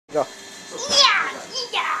Go. Yeah.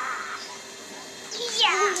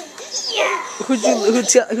 Who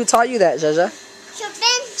taught you that, Jaja?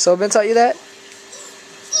 Sobin taught you that?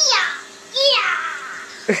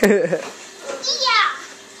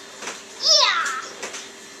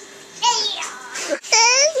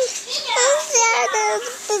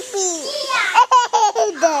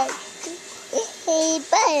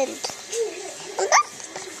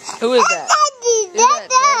 Who is that?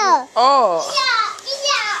 Oh.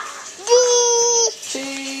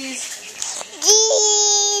 Cheese.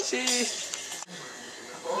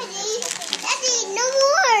 Daddy, no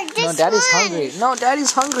more. No, Daddy's hungry. No,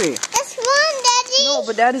 Daddy's hungry. This one, Daddy. No,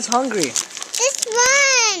 but Daddy's hungry. This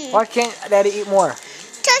one. Why can't Daddy eat more?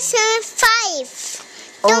 Just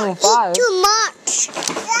 5. Only Don't 5? eat too much.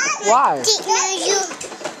 Why?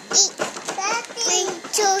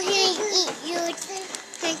 You eat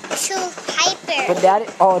too hyper. But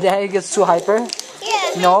Daddy gets too hyper?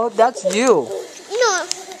 Yeah. No, that's you. No,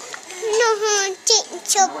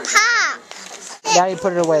 to pop. Daddy,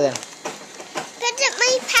 put it away then. Put it in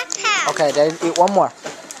my backpack. Okay, Daddy, eat one more.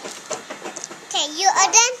 Okay, you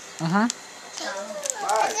are done?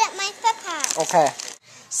 Put it in my backpack. Okay.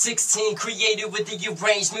 16 created with the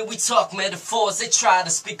arrangement. We talk metaphors. They try to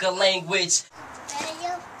speak a language.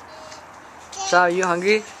 Shao, are you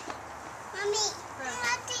hungry? Mommy,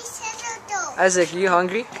 Isaac, are you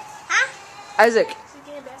hungry? huh? Isaac, Huh?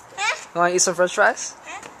 you want to eat some french fries?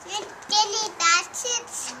 Daddy, that's it.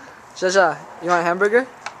 Jaja, you want a hamburger?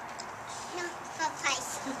 No,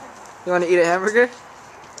 fries. You want to eat a hamburger?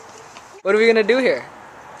 What are we going to do here?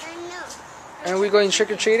 No. Are we going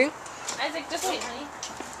trick-or-treating? Isaac, just wait, honey.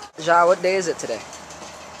 Ja, what day is it today?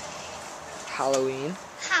 Halloween.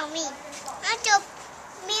 Halloween.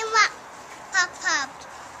 Me what? Pop.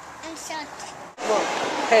 And shut.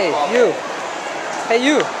 Hey, you. Hey,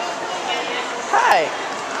 you. Hi.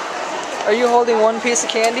 Are you holding one piece of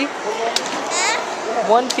candy?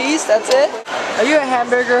 One piece? That's it? Are you a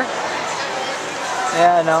hamburger?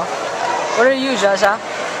 Yeah, I know. What are you, Jaja?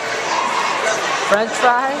 French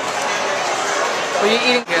fry? What are you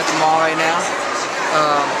eating? Here at the mall right now.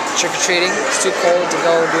 Trick-or-treating. It's too cold to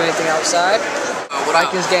go do anything outside.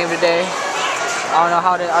 Vikings game today. I don't know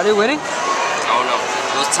how are they winning? I don't know.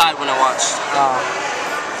 It was tied when I watched. Oh.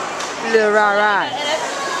 Little rah-rah.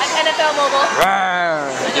 NFL mobile.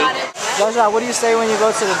 Rawr. I got it. Jaja, what do you say when you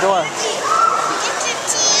go to the door?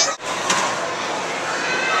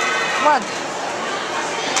 Come on.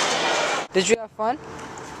 Did you have fun?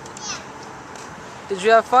 Yeah. Did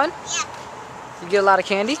you have fun? Yeah. You get a lot of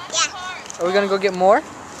candy? Yeah. Are we gonna go get more?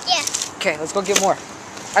 Yeah. Okay, let's go get more.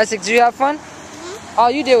 Isaac, did you have fun? All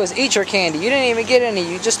you did was eat your candy. You didn't even get any.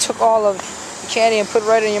 You just took all of the candy and put it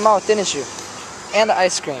right in your mouth, didn't you? And the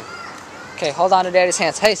ice cream. Okay, hold on to Daddy's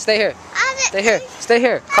hands. Hey, stay here. Stay here. Stay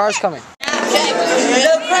here. Car's coming. What's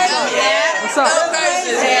up?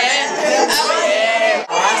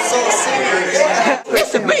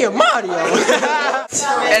 It's me and Mario.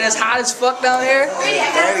 And it's hot as fuck down here.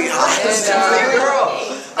 Very hot.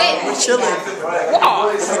 And, we're chilling. wow.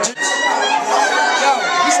 Yo, we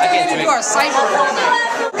still need to do our cypher.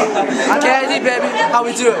 k.i.d, baby. How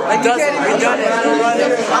we do it? Like, we done it.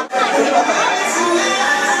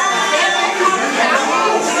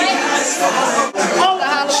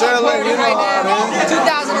 Shirley, you know how, man.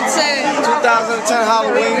 2010. 2010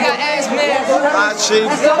 Halloween. We got Ass Man. Hi, Chief.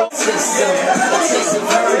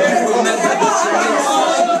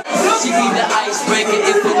 She be the icebreaker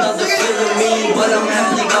if another feeling me, but I'm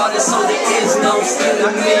heavily guarded, so there is no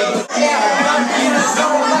stealing me.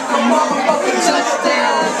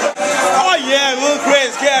 Oh yeah, little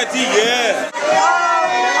Grace k.i.d, yeah.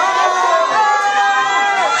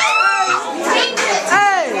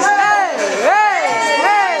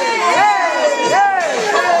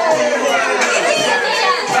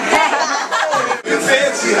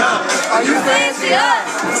 Are you fancy?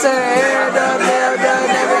 Say,